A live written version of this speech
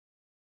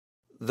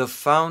The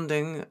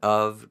founding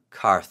of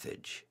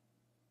Carthage.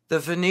 The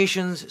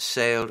Phoenicians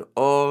sailed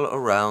all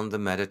around the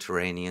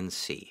Mediterranean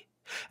Sea,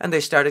 and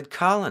they started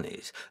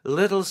colonies,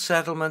 little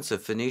settlements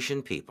of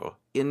Phoenician people,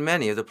 in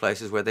many of the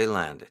places where they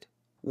landed.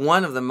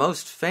 One of the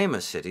most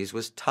famous cities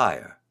was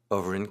Tyre,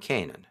 over in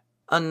Canaan.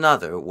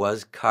 Another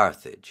was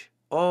Carthage,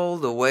 all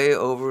the way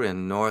over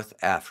in North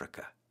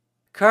Africa.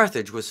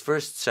 Carthage was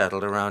first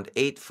settled around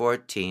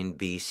 814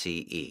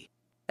 BCE.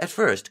 At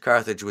first,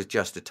 Carthage was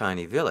just a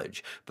tiny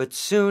village, but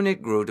soon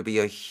it grew to be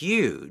a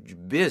huge,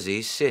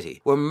 busy city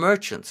where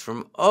merchants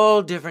from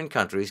all different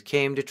countries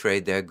came to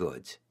trade their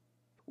goods.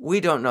 We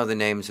don't know the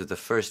names of the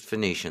first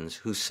Phoenicians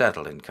who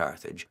settled in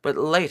Carthage, but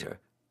later,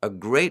 a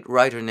great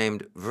writer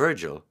named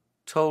Virgil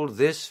told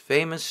this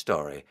famous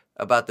story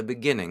about the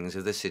beginnings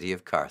of the city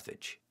of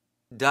Carthage.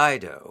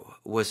 Dido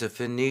was a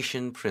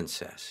Phoenician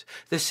princess,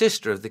 the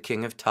sister of the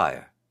king of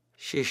Tyre.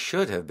 She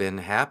should have been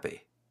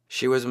happy.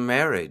 She was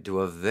married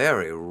to a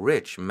very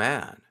rich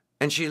man,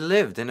 and she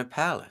lived in a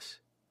palace.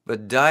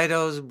 But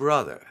Dido's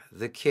brother,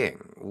 the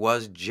king,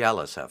 was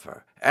jealous of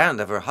her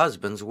and of her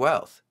husband's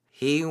wealth.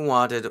 He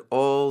wanted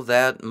all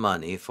that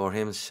money for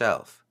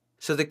himself.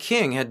 So the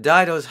king had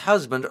Dido's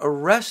husband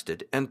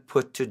arrested and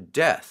put to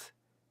death.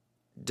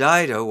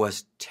 Dido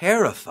was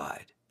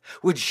terrified.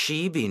 Would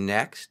she be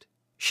next?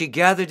 She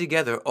gathered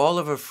together all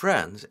of her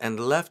friends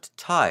and left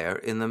Tyre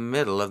in the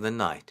middle of the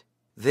night.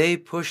 They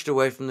pushed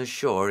away from the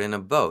shore in a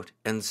boat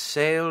and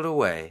sailed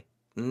away,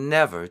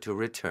 never to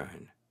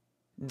return.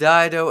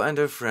 Dido and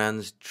her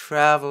friends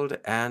traveled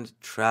and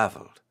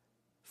traveled.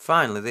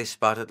 Finally, they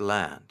spotted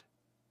land.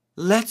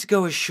 "Let's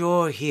go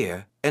ashore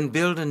here and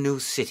build a new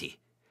city,"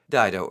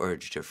 Dido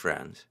urged her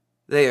friends.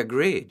 They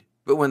agreed,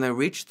 but when they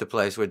reached the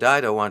place where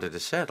Dido wanted to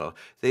settle,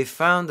 they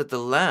found that the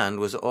land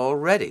was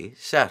already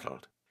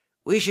settled.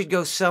 "We should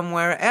go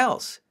somewhere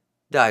else,"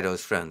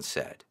 Dido's friends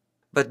said.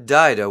 But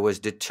Dido was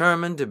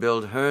determined to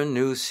build her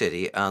new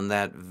city on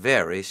that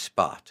very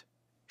spot.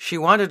 She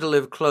wanted to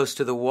live close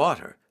to the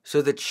water so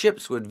that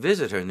ships would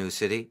visit her new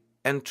city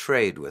and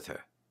trade with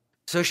her.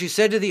 So she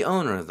said to the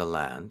owner of the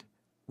land,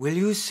 "Will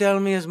you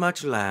sell me as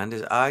much land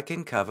as I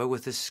can cover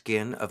with the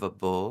skin of a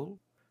bull?"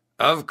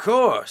 "Of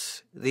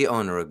course," the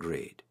owner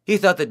agreed. He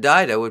thought that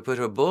Dido would put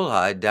her bull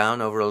hide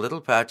down over a little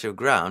patch of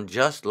ground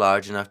just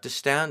large enough to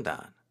stand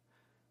on.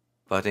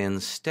 But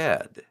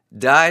instead,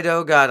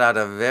 Dido got out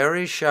a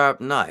very sharp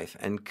knife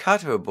and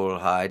cut her bull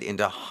hide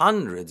into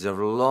hundreds of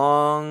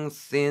long,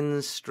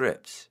 thin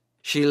strips.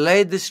 She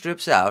laid the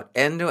strips out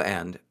end to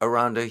end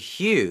around a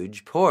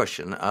huge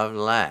portion of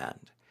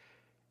land.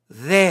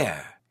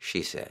 "There,"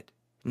 she said.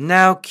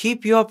 "Now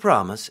keep your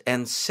promise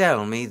and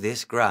sell me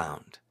this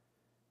ground."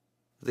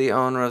 The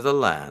owner of the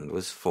land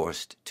was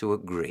forced to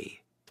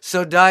agree.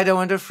 So Dido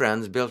and her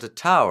friends built a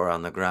tower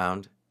on the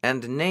ground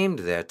and named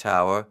their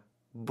tower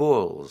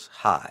Bull's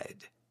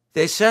Hide.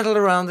 They settled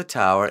around the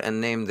tower and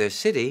named their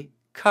city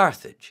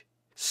Carthage.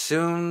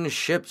 Soon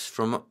ships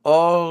from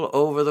all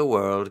over the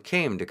world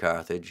came to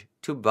Carthage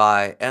to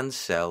buy and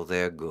sell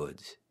their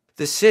goods.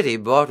 The city,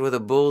 bought with a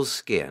bull's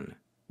skin,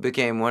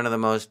 became one of the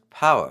most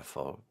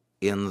powerful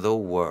in the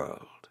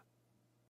world.